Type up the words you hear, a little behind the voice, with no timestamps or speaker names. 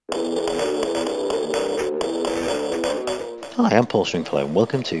Hi, I'm Paul Stringfellow and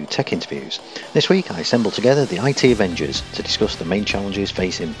welcome to Tech Interviews. This week I assembled together the IT Avengers to discuss the main challenges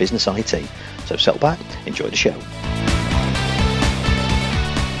facing business IT. So settle back, enjoy the show.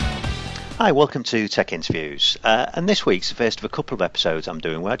 Hi, welcome to Tech Interviews. And this week's the first of a couple of episodes I'm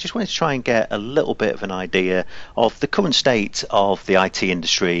doing where I just wanted to try and get a little bit of an idea of the current state of the IT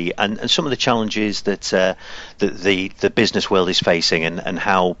industry and some of the challenges that the business world is facing and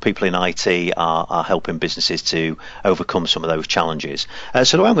how people in IT are helping businesses to overcome some of those challenges.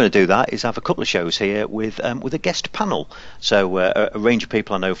 So the way I'm going to do that is have a couple of shows here with a guest panel. So a range of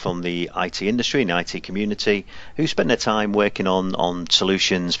people I know from the IT industry and the IT community who spend their time working on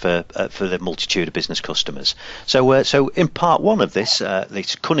solutions for the multitude of business customers. So in part one of this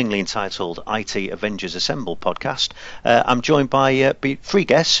cunningly entitled IT Avengers Assemble podcast, I'm joined by three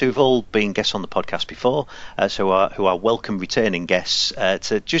guests who've all been guests on the podcast before, who are welcome returning guests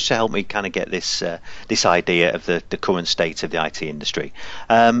to help me kind of get this idea of the current state of the IT industry.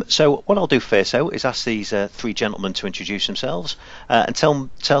 So what I'll do first though is ask these three gentlemen to introduce themselves and tell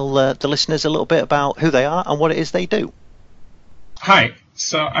the listeners a little bit about who they are and what it is they do. Hi.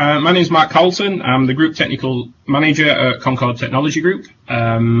 So my name is Mark Carlton. I'm the Group Technical Manager at Concord Technology Group.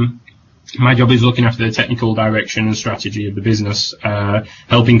 My job is looking after the technical direction and strategy of the business,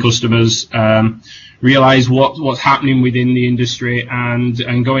 helping customers realise what's happening within the industry and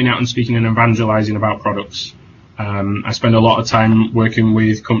going out and speaking and evangelising about products. I spend a lot of time working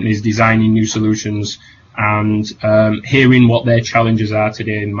with companies designing new solutions and hearing what their challenges are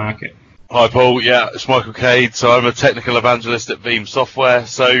today in the market. Hi Paul, yeah, it's Michael Cade. So I'm a technical evangelist at Veeam Software.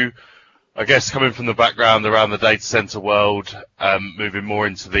 So I guess coming from the background around the data center world, moving more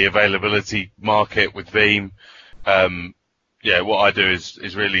into the availability market with Veeam, what I do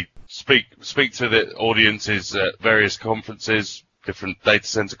is really speak to the audiences at various conferences, different data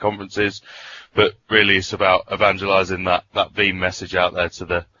center conferences, but really it's about evangelizing that Veeam message out there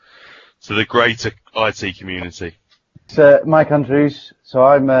to the greater IT community. It's Mike Andrews. So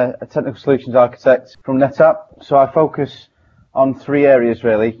I'm a technical solutions architect from NetApp. So I focus on three areas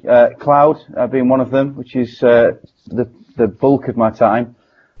really. Cloud being one of them, which is the bulk of my time.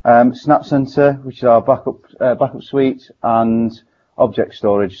 SnapCenter, which is our backup suite, and object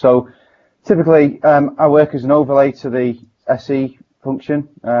storage. So typically I work as an overlay to the SE function.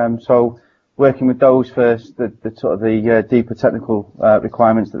 So working with those for the sort of the deeper technical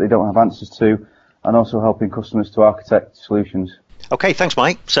requirements that they don't have answers to, and also helping customers to architect solutions. Okay, thanks,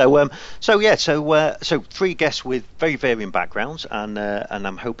 Mike. So three guests with very varying backgrounds and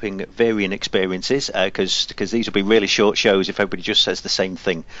I'm hoping varying experiences because these will be really short shows if everybody just says the same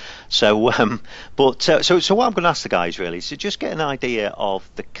thing. So what I'm going to ask the guys really is to just get an idea of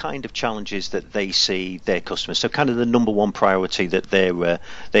the kind of challenges that they see their customers. So kind of the number one priority that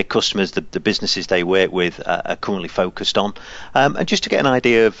their customers, the businesses they work with, are currently focused on, and just to get an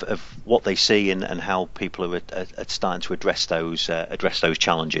idea of what they see and how people are starting to address those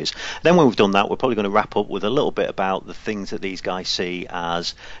challenges. Then when we've done that, we're probably going to wrap up with a little bit about the things that these guys see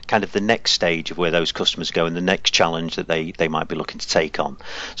as kind of the next stage of where those customers go and the next challenge that they might be looking to take on.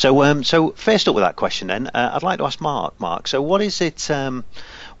 So first up with that question then, I'd like to ask Mark, so what is it,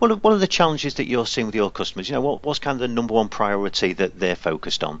 what are the challenges that you're seeing with your customers? You know, what's kind of the number one priority that they're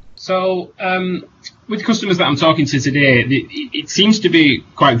focused on? So with customers that I'm talking to today, it seems to be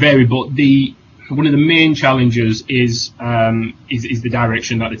quite varied, but one of the main challenges is the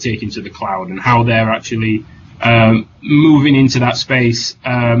direction that they're taking to the cloud and how they're actually moving into that space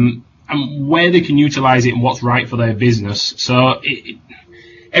and where they can utilize it and what's right for their business. So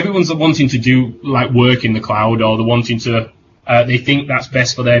everyone's wanting to do like work in the cloud, or they're wanting to. They think that's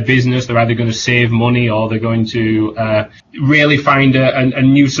best for their business. They're either going to save money or they're going to really find a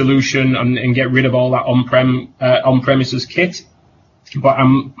new solution and get rid of all that on-premises kit. But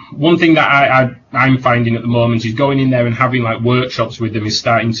one thing that I'm finding at the moment is going in there and having like workshops with them is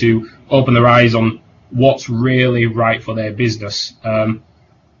starting to open their eyes on what's really right for their business.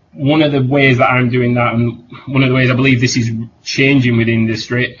 One of the ways that I'm doing that, and one of the ways I believe this is changing within the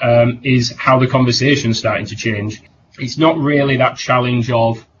industry, is how the conversation's starting to change. It's not really that challenge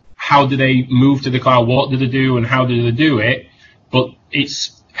of how do they move to the cloud, what do they do, and how do they do it, but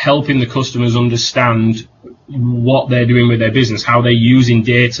it's helping the customers understand what they're doing with their business, how they're using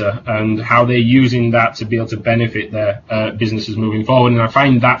data, and how they're using that to be able to benefit their businesses moving forward. And I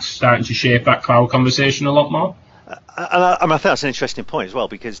find that's starting to shape that cloud conversation a lot more. And I think that's an interesting point as well,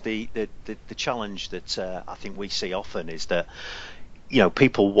 because the challenge that I think we see often is that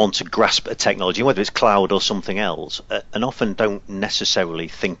people want to grasp a technology, whether it's cloud or something else, and often don't necessarily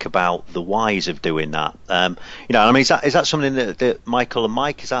think about the whys of doing that. Is that something that Michael and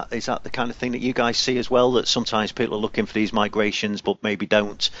Mike, is that the kind of thing that you guys see as well? That sometimes people are looking for these migrations, but maybe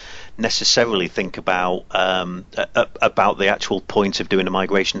don't necessarily think about the actual point of doing a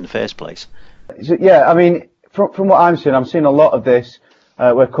migration in the first place. So, yeah, I mean, from what I'm seeing a lot of this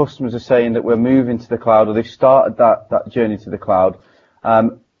where customers are saying that we're moving to the cloud, or they've started that journey to the cloud.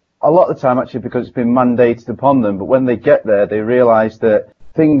 A lot of the time, actually, because it's been mandated upon them, but when they get there, they realise that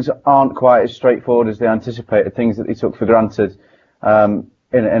things aren't quite as straightforward as they anticipated, things that they took for granted in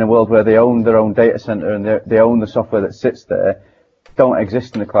a world where they own their own data centre and they own the software that sits there, don't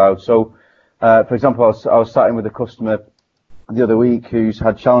exist in the cloud. So, for example, I was sitting with a customer the other week who's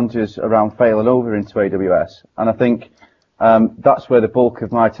had challenges around failing over into AWS, and I think that's where the bulk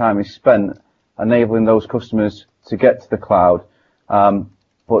of my time is spent, enabling those customers to get to the cloud.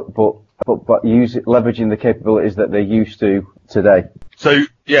 But leveraging the capabilities that they're used to today. So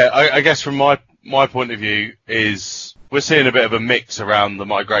yeah, I guess from my point of view is we're seeing a bit of a mix around the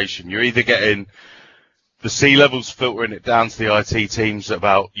migration. You're either getting the C-levels filtering it down to the IT teams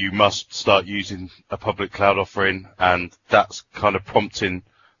about you must start using a public cloud offering, and that's kind of prompting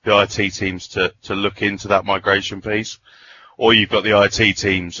the IT teams to look into that migration piece, or you've got the IT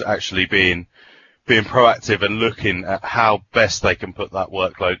teams actually being proactive and looking at how best they can put that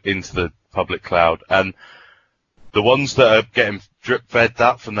workload into the public cloud. And the ones that are getting drip fed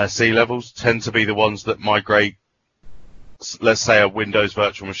that from their C-levels tend to be the ones that migrate, let's say, a Windows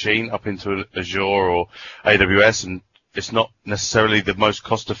virtual machine up into Azure or AWS, and it's not necessarily the most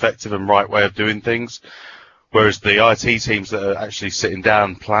cost-effective and right way of doing things. Whereas the IT teams that are actually sitting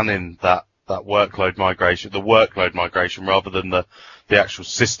down planning that workload migration rather than the actual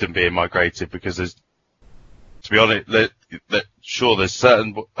system being migrated, because there's, to be honest, there's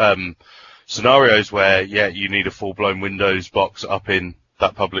certain scenarios where you need a full-blown Windows box up in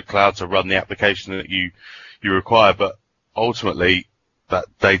that public cloud to run the application that you require, but ultimately that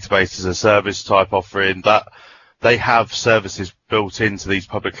database as a service type offering, that they have services built into these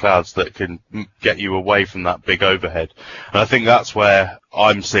public clouds that can get you away from that big overhead. And I think that's where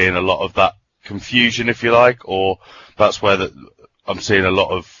I'm seeing a lot of that confusion, if you like, or that's where I'm seeing a lot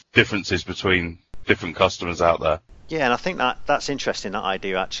of differences between different customers out there. Yeah, and I think that's interesting, that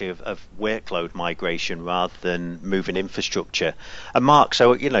idea actually of workload migration rather than moving infrastructure. And Mark,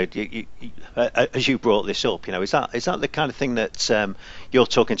 so as you brought this up, is that the kind of thing that you're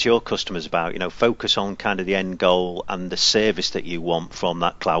talking to your customers about? Focus on kind of the end goal and the service that you want from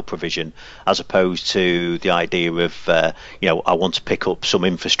that cloud provision, as opposed to the idea of I want to pick up some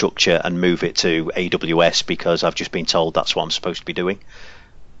infrastructure and move it to AWS because I've just been told that's what I'm supposed to be doing.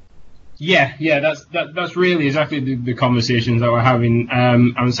 Yeah, that's really exactly the conversations that we're having.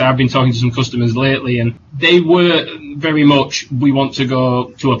 And so I've been talking to some customers lately, and they were very much, we want to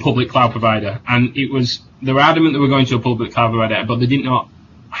go to a public cloud provider, and they were adamant that we're going to a public cloud provider, but they didn't know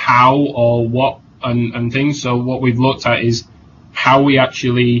how or what and things. So what we've looked at is how we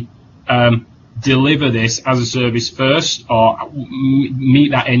actually deliver this as a service first, or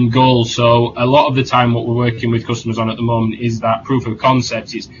meet that end goal. So a lot of the time what we're working with customers on at the moment is that proof of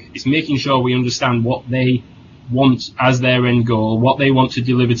concept. It's making sure we understand what they want as their end goal, what they want to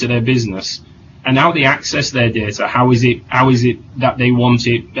deliver to their business, and how they access their data. How is it that they want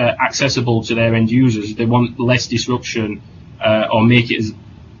it accessible to their end users? They want less disruption, or make it as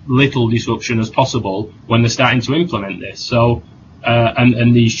little disruption as possible when they're starting to implement this. So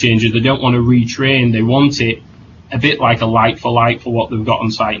and these changes, they don't want to retrain, they want it a bit like a like for what they've got on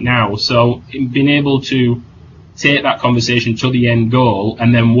site now. So being able to take that conversation to the end goal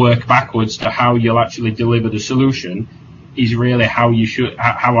and then work backwards to how you'll actually deliver the solution is really how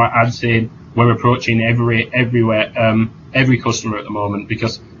I'd say we're approaching every customer at the moment,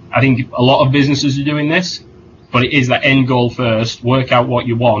 because I think a lot of businesses are doing this, but it is that end goal first, work out what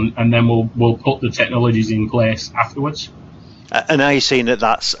you want, and then we'll put the technologies in place afterwards. And are you seeing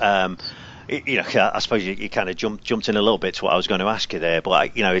that's, I suppose you kind of jumped in a little bit to what I was going to ask you there,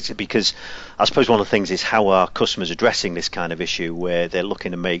 but it's because I suppose one of the things is how are customers addressing this kind of issue where they're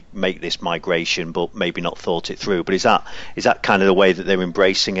looking to make this migration, but maybe not thought it through. But is that kind of the way that they're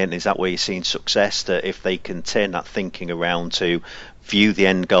embracing it? And is that where you're seeing success? That if they can turn that thinking around to view the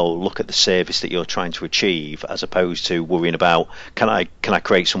end goal, look at the service that you're trying to achieve, as opposed to worrying about can I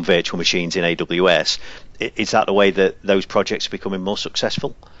create some virtual machines in AWS? Is that the way that those projects are becoming more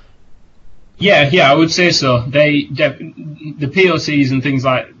successful? Yeah, I would say so. The POCs and things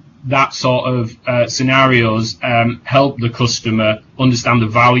like that sort of scenarios help the customer understand the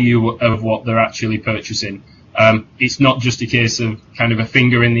value of what they're actually purchasing. It's not just a case of kind of a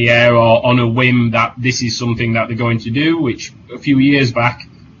finger in the air or on a whim that this is something that they're going to do, which a few years back,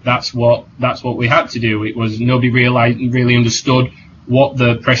 that's what we had to do. It was nobody really understood what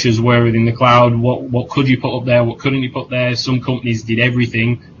the pressures were within the cloud, what could you put up there, what couldn't you put there. Some companies did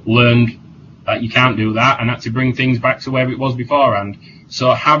everything, learned that you can't do that, and had to bring things back to where it was beforehand.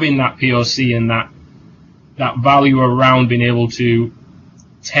 So having that POC and that value around being able to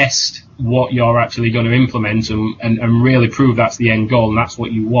test what you're actually going to implement and really prove that's the end goal and that's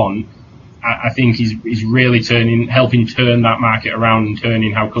what you want, I think is really helping turn that market around and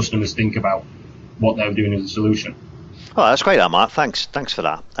turning how customers think about what they're doing as a solution. Oh, that's great, Mark. Thanks for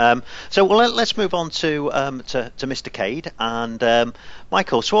that. So, let's move on to Mr. Cade and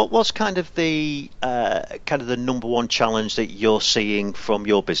Michael. So, what's kind of the number one challenge that you're seeing from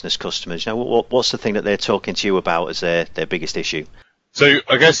your business customers? You know, what's the thing that they're talking to you about as their biggest issue? So,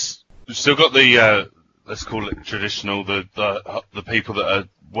 I guess we've still got the let's call it traditional, the people that are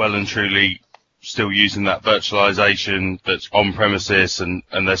well and truly still using that virtualization that's on premises, and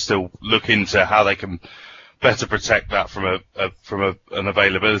they're still looking to how they can better protect that from an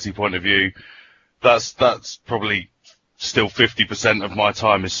availability point of view. That's probably still 50% of my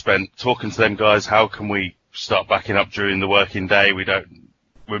time is spent talking to them guys. How can we start backing up during the working day?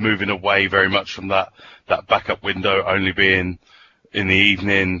 We're moving away very much from that backup window only being in the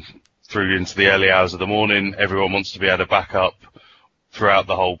evening through into the early hours of the morning. Everyone wants to be able to back up throughout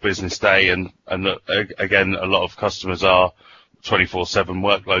the whole business day, and again, a lot of customers are 24/7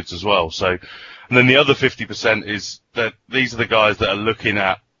 workloads as well. So, and then the other 50% is that these are the guys that are looking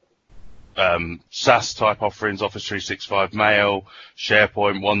at SaaS type offerings, Office 365 Mail,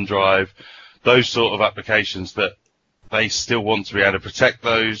 SharePoint, OneDrive, those sort of applications that they still want to be able to protect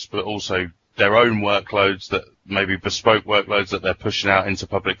those, but also their own workloads, that maybe bespoke workloads that they're pushing out into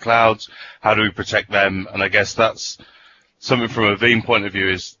public clouds. How do we protect them? And I guess that's something from a Veeam point of view,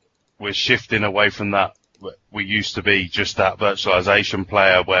 is we're shifting away from that. We used to be just that virtualization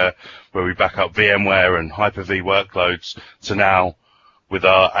player where we back up VMware and Hyper-V workloads, to now with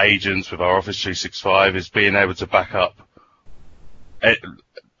our agents, with our Office 365, is being able to back up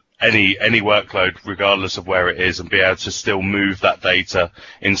any workload regardless of where it is, and be able to still move that data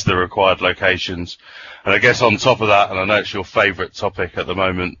into the required locations. And I guess on top of that, and I know it's your favorite topic at the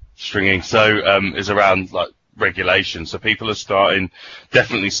moment, Stringy, so is around like regulation. So people are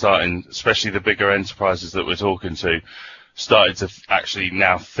definitely starting, especially the bigger enterprises that we're talking to, started to actually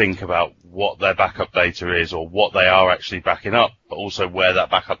now think about what their backup data is, or what they are actually backing up, but also where that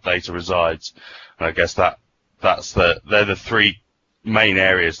backup data resides. And I guess they're the three main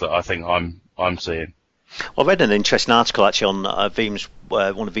areas that I think I'm seeing. Well, I read an interesting article actually on Veeam's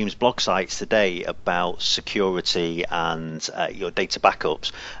one of Veeam's blog sites today about security and your data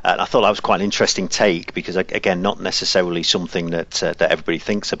backups, and I thought that was quite an interesting take, because again, not necessarily something that everybody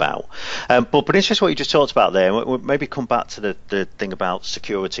thinks about. But it's just what you just talked about there. We'll maybe come back to the thing about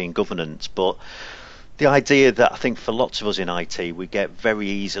security and governance, but the idea that I think for lots of us in IT, we get very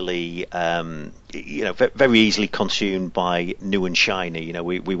easily, very easily consumed by new and shiny. You know,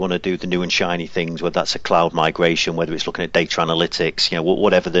 we want to do the new and shiny things, whether that's a cloud migration, whether it's looking at data analytics,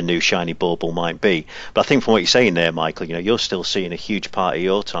 whatever the new shiny bauble might be. But I think from what you're saying there, Michael, you're still seeing a huge part of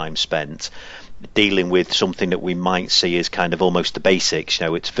your time spent dealing with something that we might see as kind of almost the basics.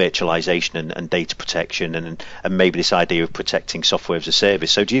 It's virtualization and data protection, and maybe this idea of protecting software as a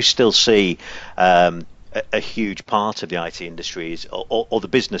service. So do you still see a huge part of the IT industry or the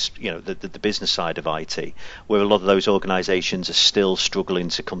business, the business side of IT, where a lot of those organizations are still struggling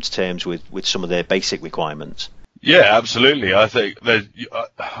to come to terms with some of their basic requirements? Yeah, absolutely. I think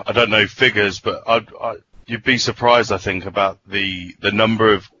I don't know figures, but you'd be surprised, I think, about the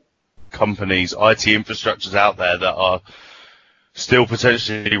number of companies, IT infrastructures out there that are still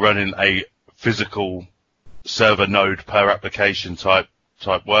potentially running a physical server node per application type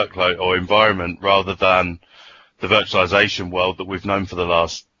workload or environment, rather than the virtualization world that we've known for the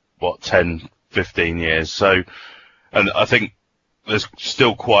last 10, 15 years. So, and I think there's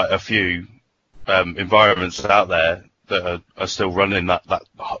still quite a few environments out there that are still running that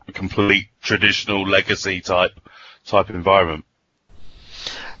complete traditional legacy type environment.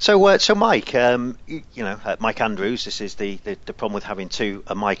 So Mike, Mike Andrews. This is the problem with having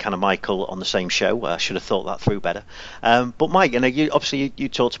a Mike and a Michael on the same show. I should have thought that through better. But Mike, you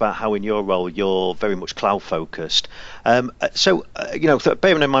talked about how in your role you're very much cloud focused. Bearing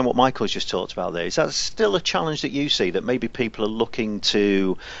in mind what Michael's just talked about there, is that still a challenge that you see, that maybe people are looking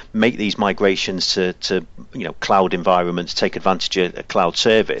to make these migrations to cloud environments, take advantage of a cloud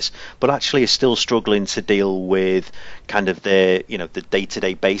service, but actually are still struggling to deal with kind of the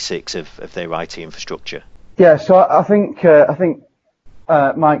day-to-day basics of their IT infrastructure? Yeah, so I think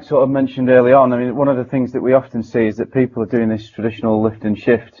Mike sort of mentioned early on. I mean, one of the things that we often see is that people are doing this traditional lift and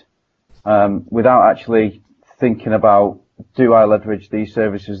shift without actually thinking about, do I leverage these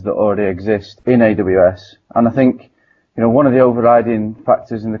services that already exist in AWS? And I think, one of the overriding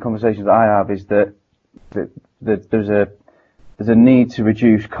factors in the conversations that I have is that there's a need to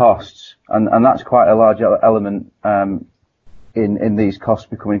reduce costs, and that's quite a large element in these costs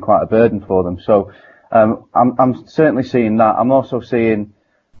becoming quite a burden for them. So I'm certainly seeing that. I'm also seeing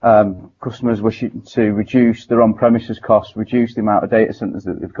customers wishing to reduce their on-premises costs, reduce the amount of data centers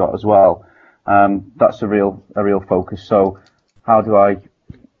that they've got as well. That's a real focus. So how do I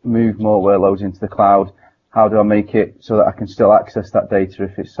move more workloads into the cloud? How do I make it so that I can still access that data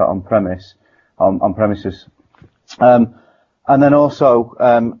if it's sat on premises? And then also,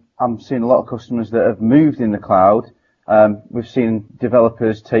 I'm seeing a lot of customers that have moved in the cloud. We've seen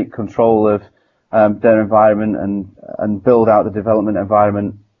developers take control of their environment and build out the development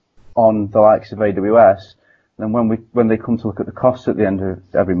environment on the likes of AWS. And when they come to look at the costs at the end of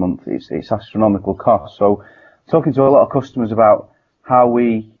every month, it's astronomical costs. So talking to a lot of customers about how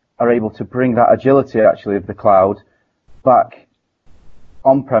we are able to bring that agility actually of the cloud back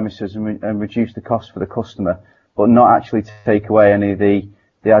on premises and reduce the cost for the customer, but not actually to take away any of the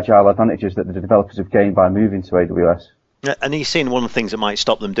agile advantages that the developers have gained by moving to AWS. And you're seeing one of the things that might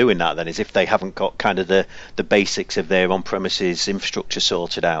stop them doing that then is if they haven't got kind of the basics of their on-premises infrastructure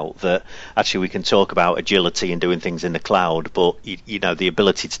sorted out, that actually we can talk about agility and doing things in the cloud, but the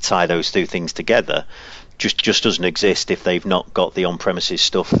ability to tie those two things together just doesn't exist if they've not got the on-premises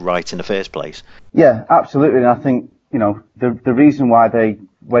stuff right in the first place. Yeah, absolutely. And I think, the reason why they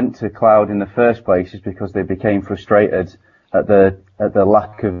went to cloud in the first place is because they became frustrated at the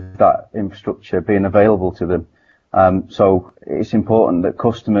lack of that infrastructure being available to them. So it's important that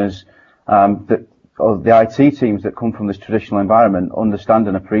customers, or the IT teams that come from this traditional environment understand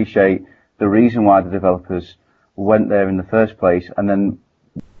and appreciate the reason why the developers went there in the first place, and then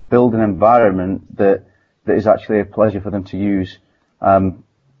build an environment that is actually a pleasure for them to use,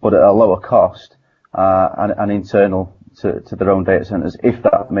 but at a lower cost, and internal to their own data centers, if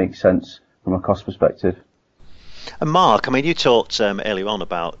that makes sense from a cost perspective. And Mark, I mean, you talked earlier on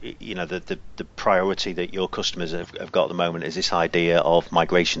about the priority that your customers have got at the moment is this idea of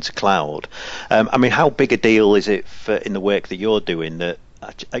migration to cloud. I mean, how big a deal is it in the work that you're doing that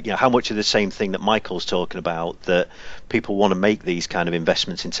how much of the same thing that Michael's talking about, that people want to make these kind of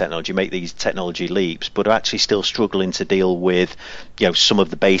investments in technology, make these technology leaps, but are actually still struggling to deal with some of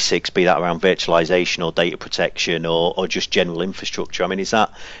the basics, be that around virtualization or data protection or just general infrastructure? I mean, is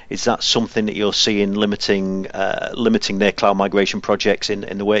that something that you're seeing limiting their cloud migration projects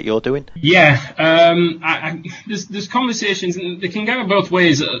in the work you're doing? Yeah, there's conversations, and they can go both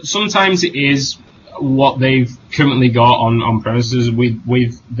ways. Sometimes it is what they've currently got on premises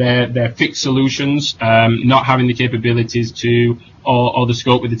with their fixed solutions, not having the capabilities to or the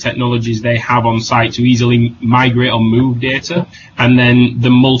scope with the technologies they have on site to easily migrate or move data, and then the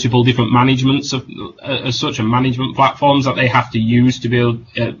multiple different managements of such a management platforms that they have to use to be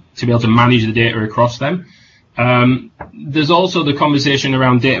able to manage the data across them. There's also the conversation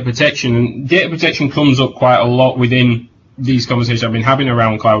around data protection, and data protection comes up quite a lot within these conversations I've been having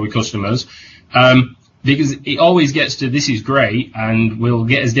around cloud with customers. Because it always gets to, this is great, and we'll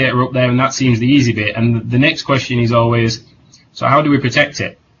get his data up there, and that seems the easy bit. And the next question is always, so how do we protect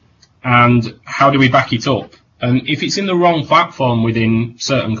it? And how do we back it up? And if it's in the wrong platform within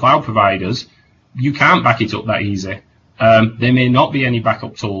certain cloud providers, you can't back it up that easy. There may not be any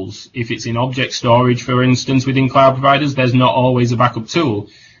backup tools. If it's in object storage, for instance, within cloud providers, there's not always a backup tool.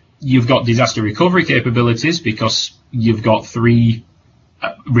 You've got disaster recovery capabilities because you've got 3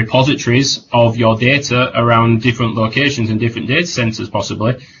 repositories of your data around different locations and different data centers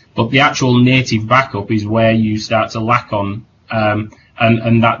possibly, but the actual native backup is where you start to lack on,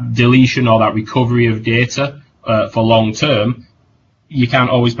 and that deletion or that recovery of data for long term, you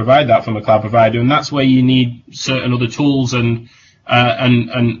can't always provide that from a cloud provider, and that's where you need certain other tools and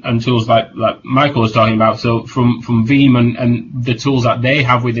tools like Michael was talking about. So from Veeam and the tools that they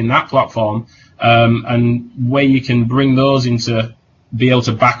have within that platform, and where you can bring those into be able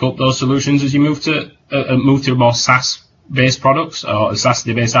to back up those solutions as you move to more SaaS-based products or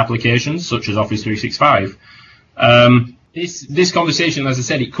SaaS-based applications such as Office 365. This conversation, as I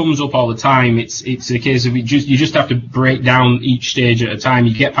said, it comes up all the time. It's a case of you just have to break down each stage at a time.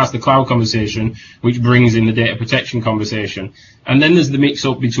 You get past the cloud conversation, which brings in the data protection conversation, and then there's the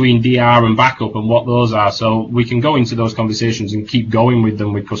mix-up between DR and backup and what those are. So we can go into those conversations and keep going with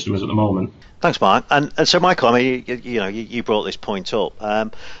them with customers at the moment. Thanks, Mark. And so, Michael, I mean, you brought this point up.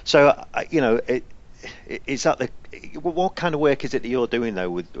 is that what kind of work is it that you're doing though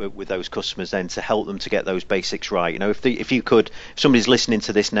with those customers then to help them to get those basics right? If somebody's listening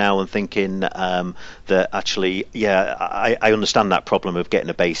to this now and thinking that actually, I understand that problem of getting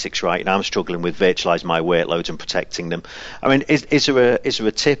the basics right, and I'm struggling with virtualizing my workloads and protecting them. I mean, is there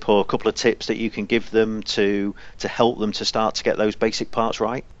a tip or a couple of tips that you can give them to help them to start to get those basic parts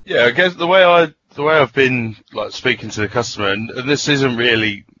right? Yeah, I guess the way I've been like speaking to the customer, and this isn't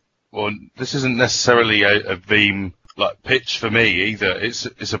really. Well, this isn't necessarily a Veeam like pitch for me either.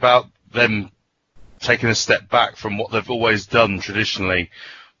 It's about them taking a step back from what they've always done traditionally,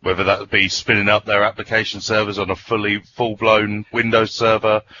 whether that be spinning up their application servers on a full-blown Windows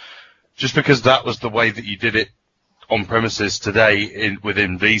server, just because that was the way that you did it on premises today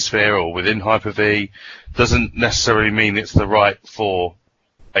within vSphere or within Hyper-V, doesn't necessarily mean it's the right for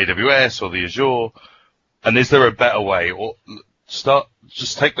AWS or the Azure. And is there a better way? Or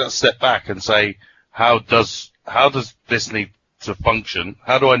just take that step back and say, how does this need to function?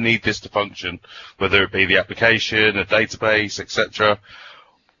 How do I need this to function? Whether it be the application, a database, etc.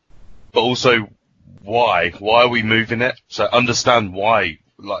 But also, why? Why are we moving it? So understand why.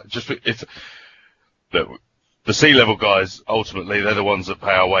 Like, the C-level guys, ultimately, they're the ones that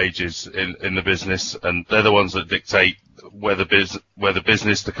pay our wages in the business, and they're the ones that dictate where the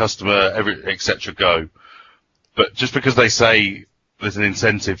business, the customer, etc. go. But just because they say there's an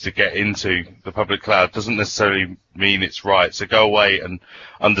incentive to get into the public cloud doesn't necessarily mean it's right. So go away and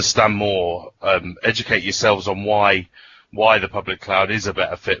understand more, educate yourselves on why the public cloud is a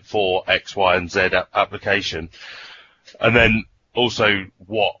better fit for X, Y, and Z application. And then also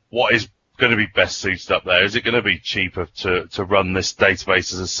what is going to be best suited up there? Is it going to be cheaper to run this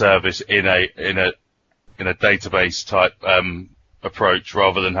database as a service in a database type approach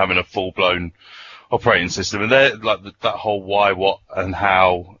rather than having a full-blown operating system? And they're like that whole why, what, and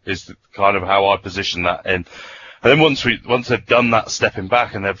how is kind of how I position that in. And then once they've done that stepping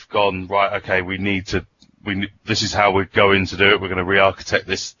back and they've gone, right, okay, this is how we're going to do it. We're going to re-architect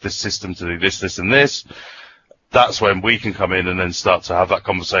this system to do this, and this. That's when we can come in and then start to have that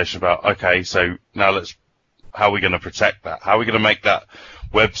conversation about, okay, so now how are we going to protect that? How are we going to make that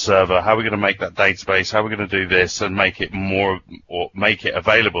web server? How are we going to make that database? How are we going to do this and make it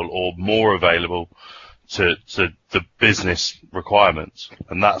available or more available to the business requirements?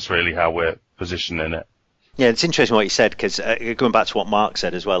 And that's really how we're positioning it. Yeah, it's interesting what you said, because going back to what Mark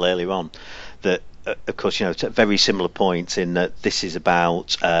said as well earlier on, that of course, it's a very similar point in that this is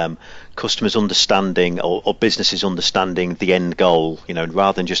about customers understanding or businesses understanding the end goal,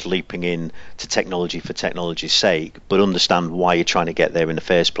 rather than just leaping in to technology for technology's sake, but understand why you're trying to get there in the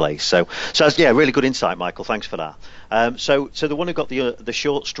first place. So really good insight, Michael. Thanks for that. So the one who got the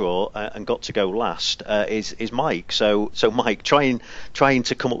short straw and got to go last is Mike. So Mike, trying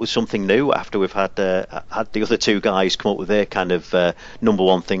to come up with something new after we've had the other two guys come up with their kind of number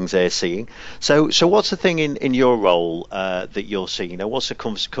one things they're seeing. So what's the thing in your role that you're seeing? What's the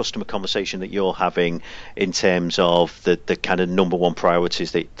customer conversation that you're having in terms of the kind of number one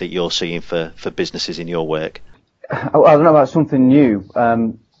priorities that you're seeing for businesses in your work? I don't know about something new.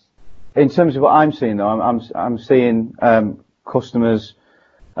 In terms of what I'm seeing, though, I'm seeing customers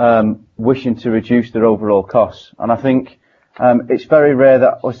wishing to reduce their overall costs, and I think it's very rare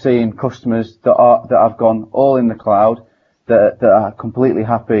that we're seeing customers that have gone all in the cloud, that are completely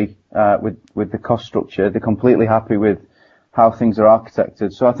happy with the cost structure. They're completely happy with how things are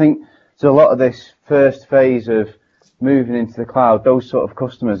architected. So I think a lot of this first phase of moving into the cloud, those sort of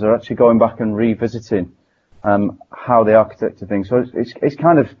customers are actually going back and revisiting how they architected things. So it's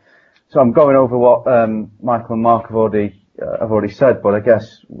kind of. So I'm going over what Michael and Mark have already said, but I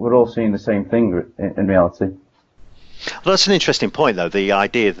guess we're all seeing the same thing in reality. Well, that's an interesting point, though. The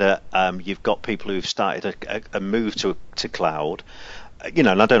idea that you've got people who've started a move to cloud, and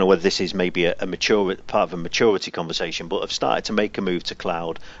I don't know whether this is maybe a mature part of a maturity conversation, but have started to make a move to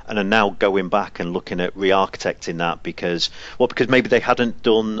cloud and are now going back and looking at re-architecting that because maybe they hadn't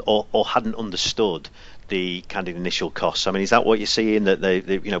done or hadn't understood the kind of initial costs. I mean, is that what you're seeing, that they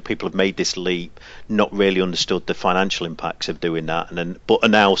people have made this leap, not really understood the financial impacts of doing that, but are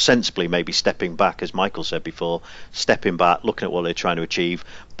now sensibly maybe stepping back, as Michael said before, stepping back, looking at what they're trying to achieve,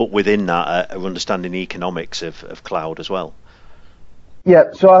 but within that are understanding the economics of cloud as well?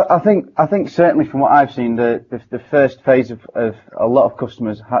 Yeah, so I think certainly from what I've seen, the first phase of a lot of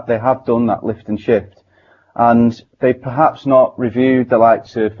customers, they have done that lift and shift. And they perhaps not reviewed the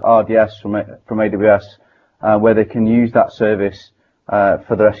likes of RDS from AWS, where they can use that service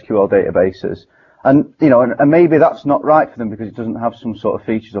for their SQL databases. And and maybe that's not right for them because it doesn't have some sort of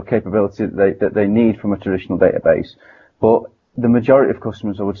features or capability that they need from a traditional database. But the majority of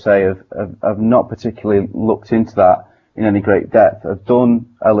customers, I would say, have not particularly looked into that in any great depth, have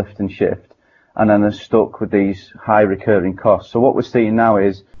done a lift and shift, and then are stuck with these high recurring costs. So what we're seeing now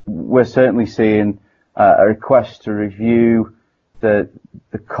is we're certainly seeing a request to review the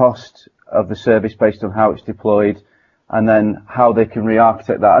cost of the service based on how it's deployed, and then how they can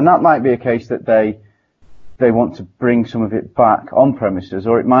re-architect that. And that might be a case that they want to bring some of it back on premises,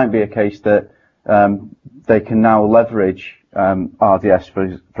 or it might be a case that they can now leverage RDS,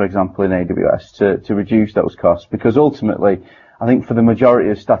 for example, in AWS to reduce those costs. Because ultimately, I think for the majority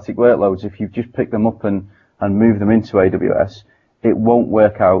of static workloads, if you just pick them up and move them into AWS, it won't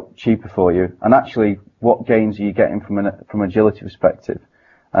work out cheaper for you. And actually, what gains are you getting from an agility perspective?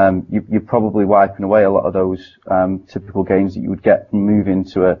 You're probably wiping away a lot of those typical gains that you would get from moving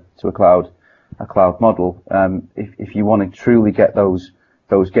to a cloud model. If you want to truly get those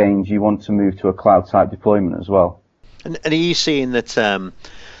gains, you want to move to a cloud type deployment as well. And are you seeing that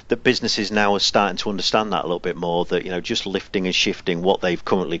that businesses now are starting to understand that a little bit more, that, you know, just lifting and shifting what they've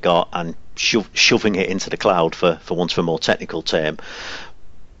currently got and shoving it into the cloud, for want of a more technical term,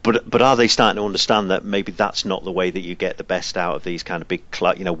 but are they starting to understand that maybe that's not the way that you get the best out of these kind of big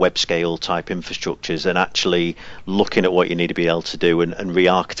cloud, you know, web scale type infrastructures, and actually looking at what you need to be able to do and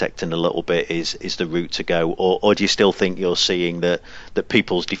re-architecting a little bit is the route to go? Or do you still think you're seeing that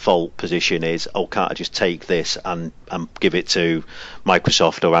people's default position is, oh, can't I just take this and give it to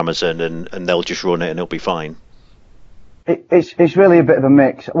Microsoft or Amazon and they'll just run it and it'll be fine? It's really a bit of a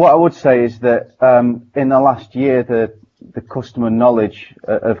mix. What I would say is that in the last year, the customer knowledge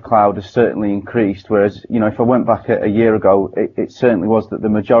of cloud has certainly increased. Whereas, you know, if I went back a year ago, it certainly was that the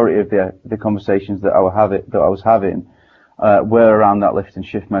majority of the conversations that I was having were around that lift and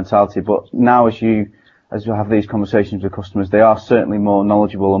shift mentality. But now, as you have these conversations with customers, they are certainly more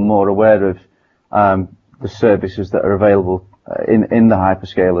knowledgeable and more aware of the services that are available in the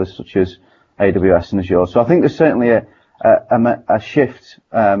hyperscalers such as AWS and Azure. So I think there's certainly a shift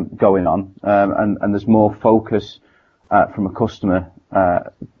going on, and there's more focus from a customer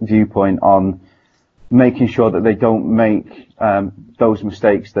viewpoint on making sure that they don't make those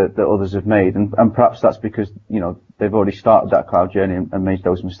mistakes that others have made, and perhaps that's because, you know, they've already started that cloud journey and made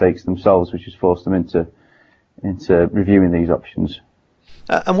those mistakes themselves, which has forced them into reviewing these options.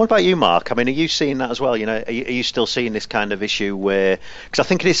 And what about you, Mark? I mean, are you seeing that as well? You know, are you still seeing this kind of issue where, because I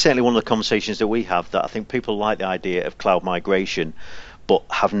think it is certainly one of the conversations that we have, that I think people like the idea of cloud migration, but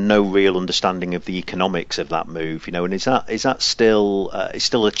have no real understanding of the economics of that move, you know? And is that still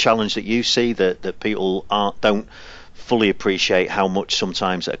a challenge that you see, that people don't fully appreciate how much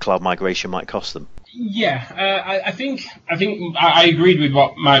sometimes a cloud migration might cost them? Yeah, I think I agreed with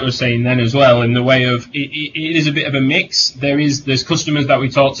what Mike was saying then as well, in the way of it is a bit of a mix. There's customers that we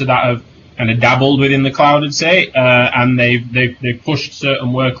talked to that have kind of dabbled within the cloud, I'd say, and they've pushed certain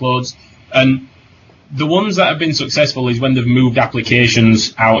workloads, and the ones that have been successful is when they've moved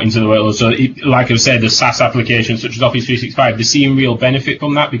applications out into the world. So, like I've said, the SaaS applications such as Office 365, they're seeing real benefit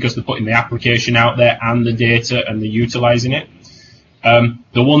from that because they're putting the application out there and the data and they're utilizing it.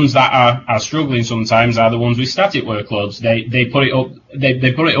 The ones that are struggling sometimes are the ones with static workloads. They put it up,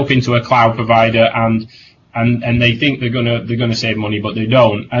 they put it up into a cloud provider and they think they're gonna save money, but they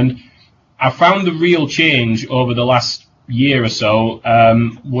don't. And I found the real change over the last year or so,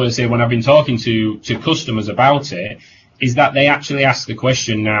 when I've been talking to customers about it, is that they actually ask the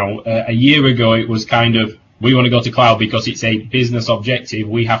question now. A year ago, it was kind of, we want to go to cloud because it's a business objective.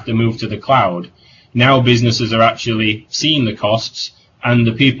 We have to move to the cloud. Now businesses are actually seeing the costs, and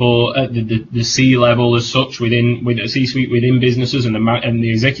the people at the C level as such with the C-suite within businesses and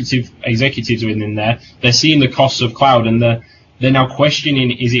the executives within there, they're seeing the costs of cloud, and they're now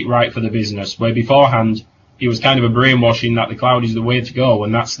questioning, is it right for the business? Where beforehand, it was kind of a brainwashing that the cloud is the way to go,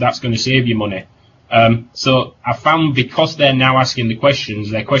 and that's going to save you money. So I found, because they're now asking the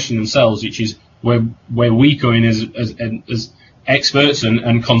questions, they're questioning themselves, which is where we come in as experts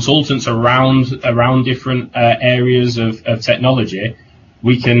and consultants around different areas of technology.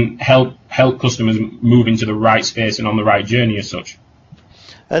 We can help customers move into the right space and on the right journey as such.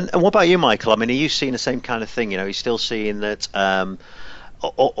 And what about you, Michael? I mean, are you seeing the same kind of thing? You know, are you still seeing that?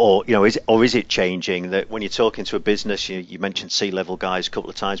 Or you know, is it changing that when you're talking to a business, you mentioned C-level guys a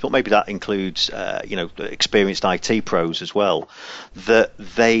couple of times, but maybe that includes you know, experienced IT pros as well, that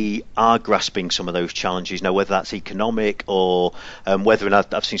they are grasping some of those challenges, you know, whether that's economic or whether, and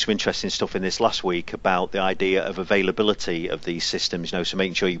I've seen some interesting stuff in this last week about the idea of availability of these systems, you know, so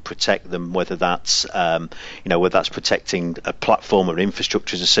making sure you protect them, whether that's you know, whether that's protecting a platform or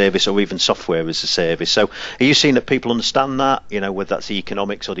infrastructure as a service or even software as a service. So are you seeing that people understand that, you know, whether that's the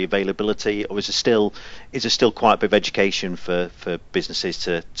economics or the availability, or is there still quite a bit of education for businesses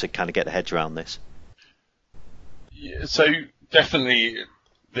to kind of get their heads around this? Yeah, so definitely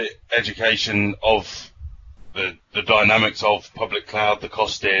the education of the dynamics of public cloud, the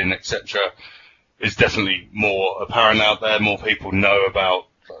costing, etc., is definitely more apparent out there. More people know about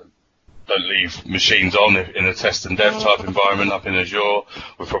don't leave machines on in a test and dev type environment up in Azure.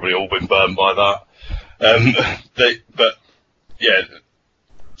 We've probably all been burned by that. But yeah,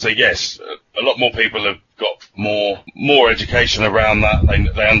 so yes, a lot more people have got more education around that.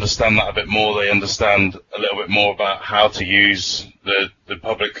 They understand that a bit more. They understand a little bit more about how to use the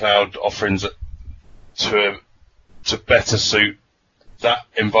public cloud offerings to better suit that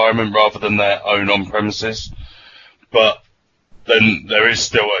environment rather than their own on-premises. But then there is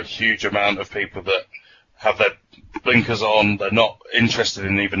still a huge amount of people that have their blinkers on. They're not interested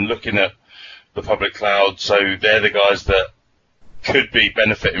in even looking at the public cloud. So they're the guys that could be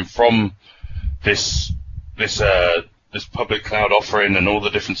benefiting from this public cloud offering and all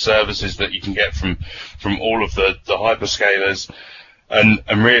the different services that you can get from all of the hyperscalers. And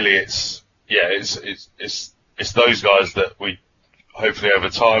really it's those guys that we hopefully over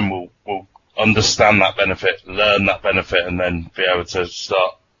time will understand that benefit, learn that benefit, and then be able to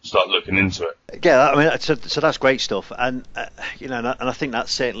start looking into it. Yeah, I mean, so that's great stuff, and and I think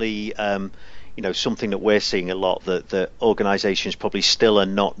that's certainly something that we're seeing a lot, that organisations probably still are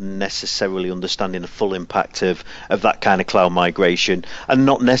not necessarily understanding the full impact of that kind of cloud migration, and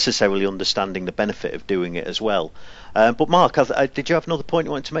not necessarily understanding the benefit of doing it as well. But Mark, did you have another point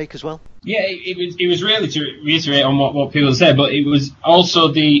you wanted to make as well? Yeah, it was really to reiterate on what people said, but it was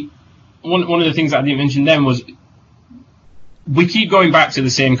also one of the things that I didn't mention then was we keep going back to the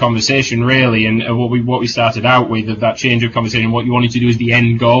same conversation really, and what we started out with, of that change of conversation. What you wanted to do is the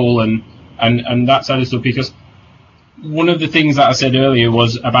end goal and that side of stuff, because one of the things that I said earlier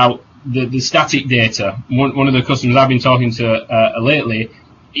was about the static data. One of the customers I've been talking to lately,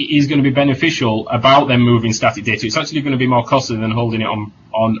 it is going to be beneficial about them moving static data. It's actually going to be more costly than holding it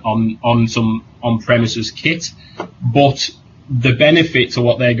on some on-premises kit, but the benefit to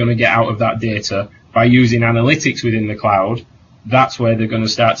what they're going to get out of that data by using analytics within the cloud, that's where they're going to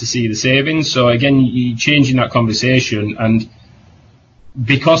start to see the savings. So again, you're changing that conversation, and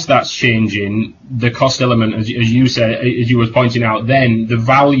because that's changing, the cost element, as you said, as you were pointing out then, the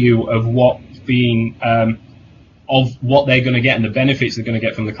value of what's being of what they're going to get and the benefits they're going to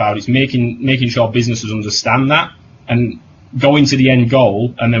get from the cloud, it's making sure businesses understand that, and going to the end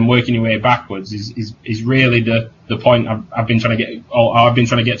goal and then working your way backwards is really the point I've been trying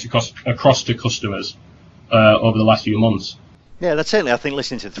to get across to customers over the last few months. Yeah, that's certainly, I think,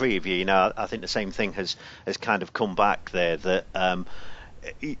 listening to the three of you, I think the same thing has kind of come back there, that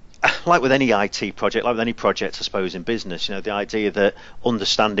like with any IT project, like with any project, I suppose, in business, the idea that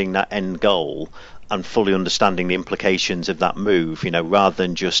understanding that end goal and fully understanding the implications of that move, rather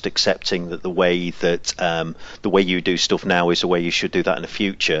than just accepting that the way you do stuff now is the way you should do that in the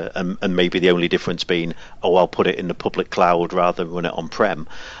future, and maybe the only difference being, I'll put it in the public cloud rather than run it on-prem,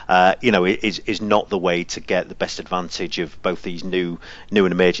 is not the way to get the best advantage of both these new and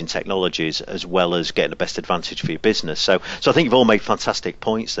emerging technologies, as well as getting the best advantage for your business. So I think you've all made fantastic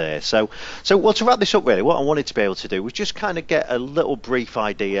points there. So well, to wrap this up, really, what I wanted to be able to do was just kind of get a little brief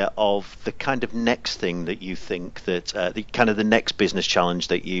idea of the kind of next thing that you think that the next business challenge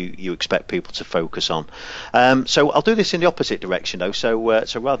that you expect people to focus on. So I'll do this in the opposite direction though. So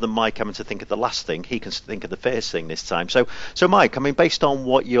rather than Mike having to think of the last thing, he can think of the first thing this time. So Mike, I mean, based on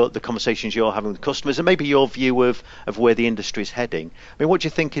what the conversations you're having with customers, and maybe your view of where the industry is heading, I mean, what do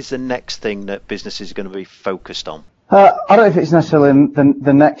you think is the next thing that businesses are going to be focused on? I don't know if it's necessarily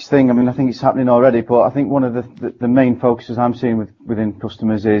the next thing. I mean, I think it's happening already, but I think one of the main focuses I'm seeing within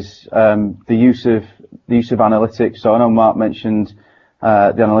customers is the use of analytics. So I know Mark mentioned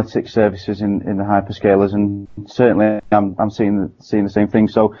the analytics services in the hyperscalers, and certainly I'm seeing the same thing.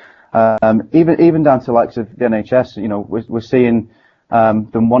 So even down to likes of the NHS, we're seeing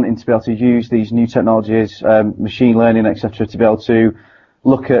them wanting to be able to use these new technologies, machine learning, etc., to be able to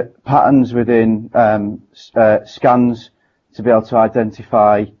look at patterns within scans to be able to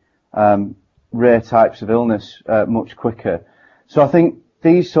identify rare types of illness much quicker. So I think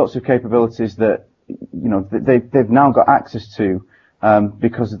these sorts of capabilities that they've now got access to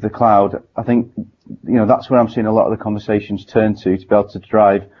because of the cloud, I think that's where I'm seeing a lot of the conversations turn to be able to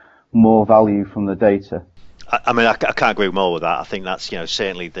drive more value from the data. I mean, I can't agree more with that. I think that's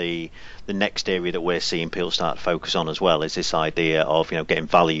certainly the next area that we're seeing people start to focus on as well, is this idea of getting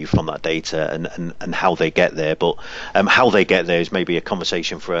value from that data and how they get there. But how they get there is maybe a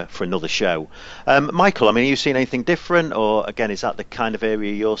conversation for another show. Michael, I mean, are you seeing anything different, or again, is that the kind of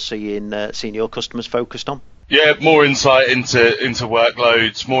area you're seeing your customers focused on? Yeah, more insight into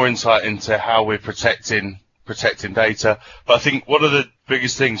workloads, more insight into how we're protecting data. But I think one of the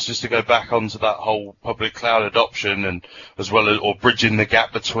biggest things, just to go back onto that whole public cloud adoption, and as well as or bridging the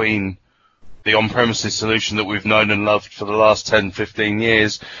gap between the on-premises solution that we've known and loved for the last 10, 15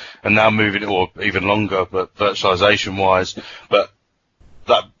 years, and now moving, or even longer, but virtualization wise, but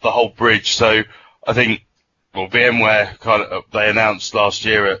the whole bridge. So I think, well, VMware they announced last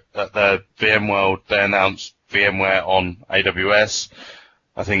year at their VMworld, they announced VMware on AWS.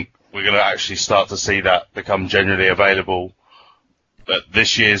 I think we're going to actually start to see that become generally available at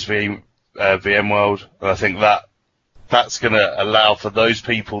this year's VMworld, and I think that's going to allow for those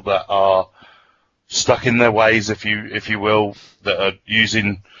people that are stuck in their ways, if you will, that are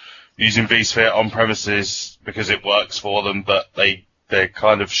using vSphere on premises because it works for them, but they're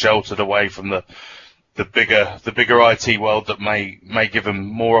kind of sheltered away from the bigger IT world that may give them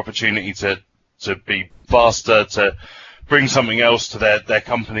more opportunity to be faster, to bring something else to their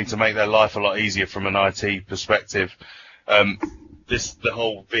company, to make their life a lot easier from an IT perspective. The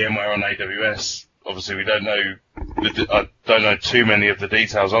whole VMware on AWS, obviously we don't know, I don't know too many of the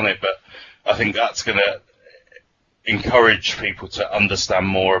details on it, but I think that's going to encourage people to understand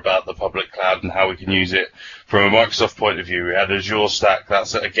more about the public cloud and how we can use it from a Microsoft point of view. We had Azure Stack.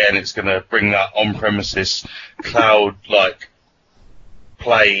 It's going to bring that on-premises cloud-like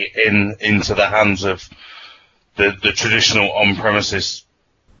play into the hands of the traditional on-premises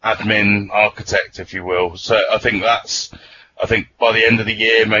admin architect, if you will. So I think by the end of the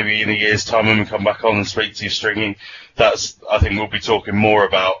year, maybe in a year's time when we come back on and speak to you, Stringy, I think we'll be talking more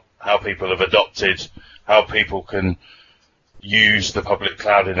about how people have adopted, how people can use the public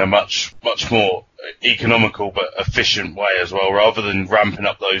cloud in a much more economical but efficient way as well, rather than ramping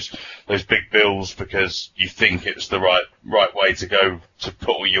up those big bills because you think it's the right way to go to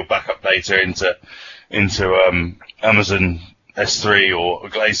put all your backup data into Amazon S3 or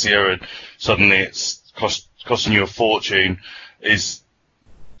Glacier, and suddenly it's costing you a fortune.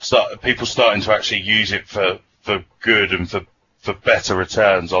 People starting to actually use it for good and for better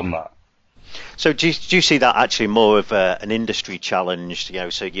returns on that. So do you see that actually more of an industry challenge?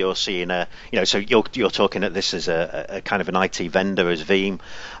 So you're seeing so you're talking at this as a kind of an IT vendor as Veeam.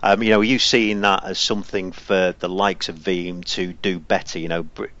 Are you seeing that as something for the likes of Veeam to do better?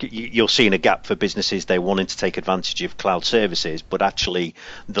 You're seeing a gap for businesses. They're wanting to take advantage of cloud services, but actually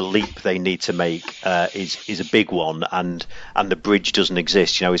the leap they need to make is a big one, and the bridge doesn't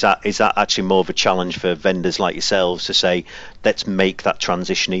exist. Is that actually more of a challenge for vendors like yourselves to say, let's make that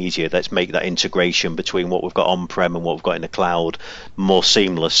transition easier, let's make that integration between what we've got on-prem and what we've got in the cloud more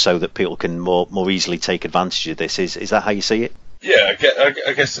seamless, so that people can more easily take advantage of this? Is that how you see it? Yeah,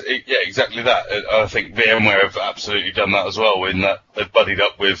 I guess, yeah, exactly that. I think VMware have absolutely done that as well, in that they've buddied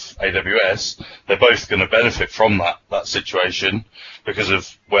up with AWS. They're both going to benefit from that situation because of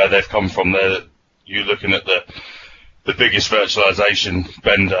where they've come from. You're looking at the biggest virtualization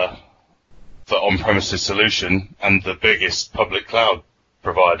vendor for on-premises solution and the biggest public cloud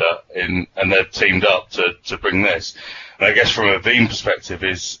provider and they've teamed up to bring this. And I guess from a Veeam perspective,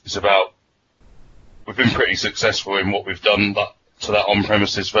 it's about, we've been pretty successful in what we've done to that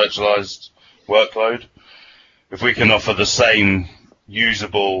on-premises virtualized workload. If we can offer the same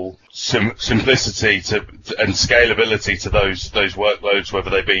usable simplicity and scalability to those workloads, whether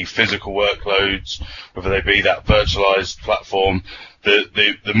they be physical workloads, whether they be that virtualized platform,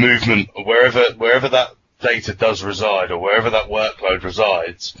 the movement wherever that data does reside or wherever that workload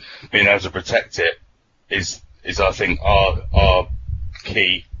resides, being able to protect it is I think our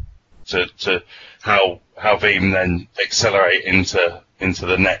key to how Veeam then accelerate into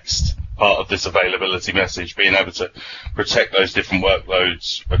the next part of this availability message, being able to protect those different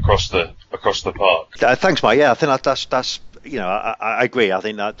workloads across the park. Thanks, Mike. Yeah, I think that's I agree. I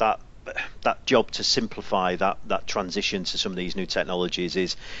think that job to simplify that transition to some of these new technologies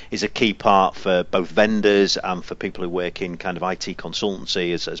is a key part for both vendors and for people who work in kind of IT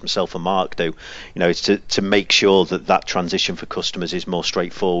consultancy, as myself and Mark do. It's to make sure that transition for customers is more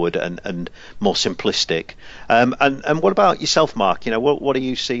straightforward and more simplistic. And what about yourself, Mark? What are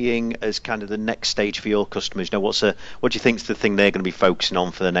you seeing as kind of the next stage for your customers? What do you think is the thing they're going to be focusing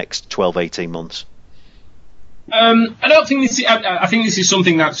on for the next 12-18 months? I don't think I think this is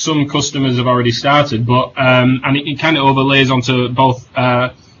something that some customers have already started, but and it kind of overlays onto both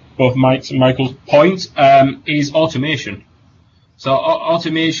what both Mike's and Michael's point, is automation. So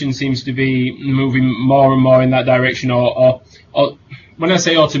automation seems to be moving more and more in that direction. Or when I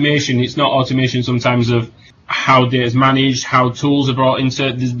say automation, it's not automation sometimes of how data is managed, how tools are brought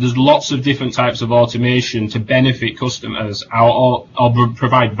into. There's lots of different types of automation to benefit customers or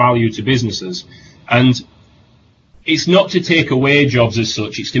provide value to businesses. And it's not to take away jobs as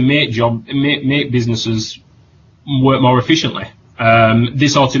such. It's to make businesses work more efficiently.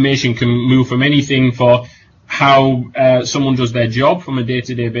 This automation can move from anything for how someone does their job from a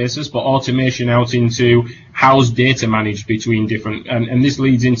day-to-day basis, but automation out into how's data managed between different, and this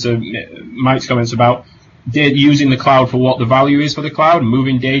leads into Mike's comments about using the cloud for what the value is for the cloud,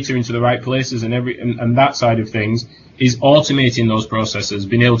 moving data into the right places, and that side of things is automating those processes,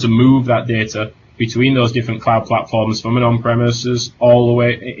 being able to move that data between those different cloud platforms from an on-premises all the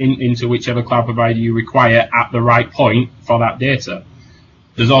way into whichever cloud provider you require at the right point for that data.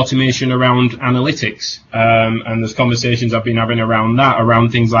 There's automation around analytics, and there's conversations I've been having around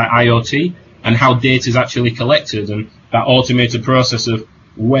things like IoT and how data is actually collected, and that automated process of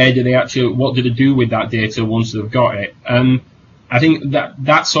what do they do with that data once they've got it. And I think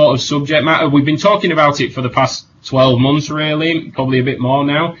that sort of subject matter, we've been talking about it for the past 12 months really, probably a bit more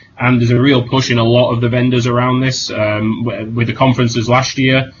now, and there's a real push in a lot of the vendors around this. With the conferences last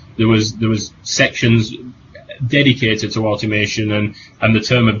year, there was sections dedicated to automation and the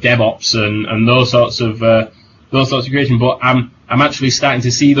term of DevOps and those sorts of creation. But I'm actually starting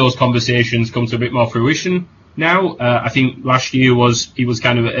to see those conversations come to a bit more fruition now. I think last year was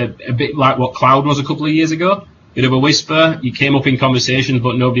kind of a bit like what cloud was a couple of years ago. Bit of a whisper. You came up in conversations,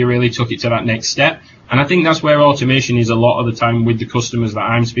 but nobody really took it to that next step. And I think that's where automation is a lot of the time with the customers that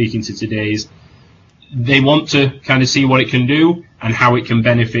I'm speaking to today. Is they want to kind of see what it can do and how it can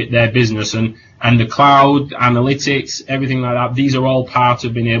benefit their business, and the cloud, analytics, everything like that. These are all part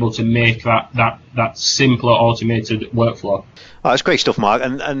of being able to make that simpler automated workflow. Oh, that's great stuff, Mark,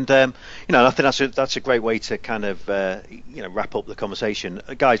 and I think that's a great way to kind of wrap up the conversation,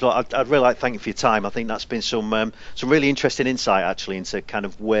 guys. Look, I'd really like to thank you for your time. I think that's been some really interesting insight actually into kind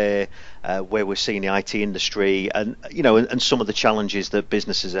of where we're seeing the IT industry, and some of the challenges that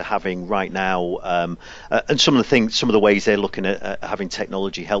businesses are having right now, and some of the ways they're looking at having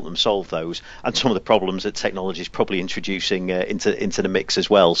technology help them solve those, and some of the problems that technology is probably introducing into the mix as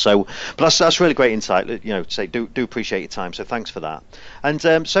well. So, but that's really great insight. Do appreciate your time. So thanks for that. And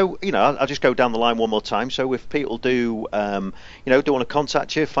I'll just go down the line one more time. So if people do want to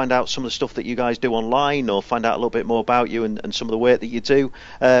contact you, find out some of the stuff that you guys do online, or find out a little bit more about you and some of the work that you do,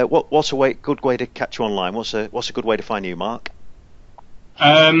 what's a good way to catch you online? What's a good way to find you, Mark?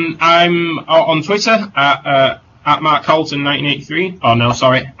 I'm on Twitter at Mark Carlton 1983. Oh no,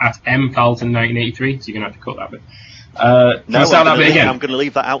 sorry, at M Carlton 1983. So you're gonna have to cut that bit. I'm going to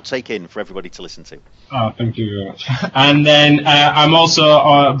leave that outtake in for everybody to listen to. Oh, thank you very much. And then I'm also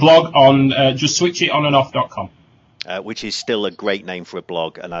on a blog on justswitchitononoff.com. Which is still a great name for a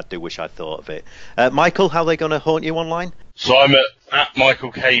blog, and I do wish I thought of it. Michael, how are they going to haunt you online? So I'm at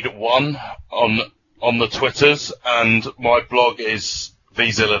Michael Cade1 on the Twitters, and my blog is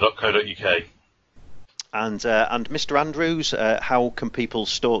vzilla.co.uk. And Mr. Andrews, how can people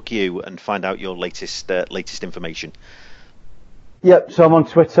stalk you and find out your latest information? Yep, so I'm on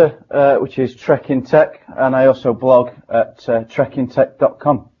Twitter, which is TrekInTech, and I also blog at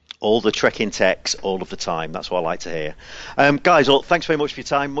TrekInTech.com. All the Trek in Techs, all of the time. That's what I like to hear. Guys, thanks very much for your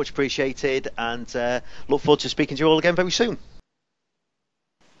time. Much appreciated, and look forward to speaking to you all again very soon.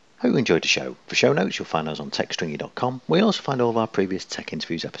 Hope you enjoyed the show. For show notes, you'll find us on techstringy.com, where you'll also find all of our previous Tech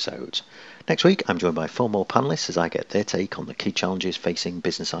Interviews episodes. Next week, I'm joined by 4 more panellists as I get their take on the key challenges facing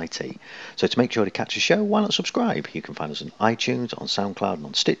business IT. So to make sure to catch the show, why not subscribe? You can find us on iTunes, on SoundCloud, and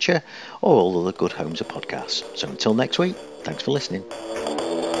on Stitcher, or all other good homes of podcasts. So until next week, thanks for listening.